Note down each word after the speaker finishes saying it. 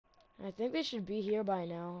I think they should be here by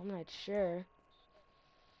now. I'm not sure.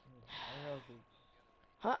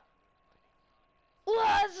 Huh?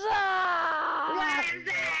 What's up?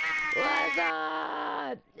 What's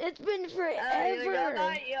up? It's been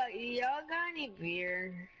forever. Y'all got any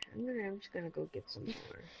beer? I'm just gonna go get some more.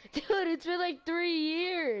 Dude, it's been like 3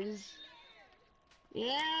 years.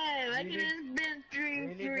 Yeah, like it's been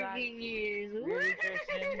three freaking years. Really,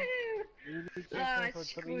 Christian? Really, Christian, for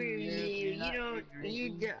 3 years, you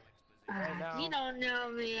don't know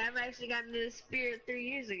me. I've actually gotten this spirit 3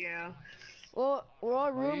 years ago. Well, we're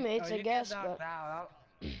all roommates, I you guess, get but... knocked out.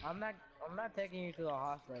 I'm not taking you to the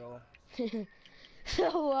hospital.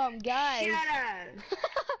 So, guys. Shut up.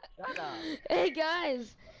 Shut up. Hey,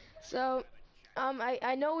 guys. So,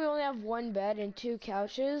 I know we only have 1 bed and 2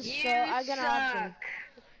 couches, so I got an option.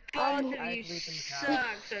 Both of you suck,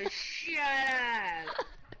 so shut up.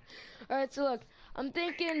 Alright, so look, I'm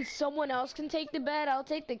thinking someone else can take the bed, I'll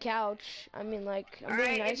take the couch. I mean, like, I'm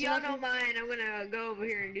being nice if y'all enough. don't mind, I'm gonna go over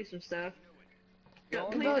here and do some stuff. Do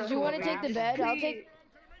you want to take the bed?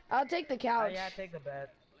 I'll take the couch. Yeah, take the bed.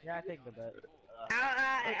 Yeah, take the bed.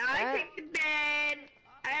 I take the bed.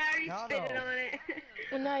 I already spit on it.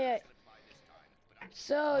 Well, not yet.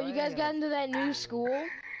 So, you guys got into that new school?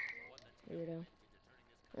 Weirdo.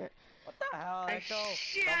 What the hell? That's so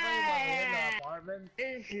Shut in the apartment.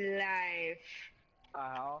 It's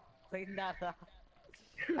life. Clean that up.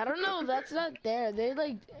 I don't know, that's not there. They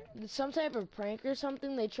like some type of prank or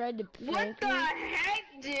something. They tried to prank me. What the heck,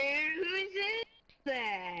 dude? Who's in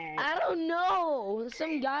that? I don't know.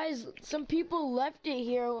 Some people left it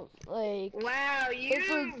here. Like, wow, you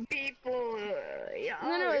like, people.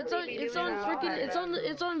 No, it's on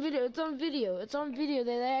video. It's on video.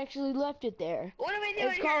 They actually left it there. What are we doing?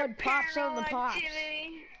 It's called Pops on the Pops.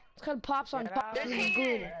 Activity? It's called Pops on Pops.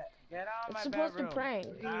 It's supposed to prank.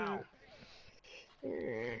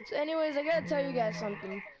 So anyways, I gotta tell you guys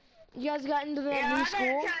something. You guys got into that new school?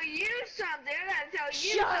 I gotta tell you something.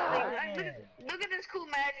 Look at this cool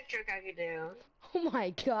magic trick I can do. Oh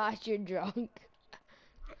my gosh, you're drunk.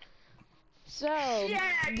 So,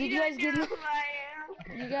 did you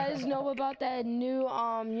guys know about that new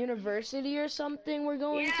university or something we're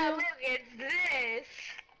going to? Yeah, look, it's this.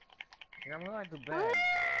 I'm going to bed.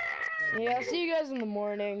 Yeah, I'll see you guys in the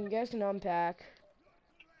morning. You guys can unpack.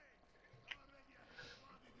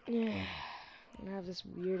 Yeah, I'm gonna have this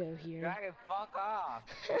weirdo here. Dragon, fuck off.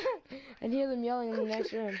 I hear them yelling in the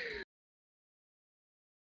next room.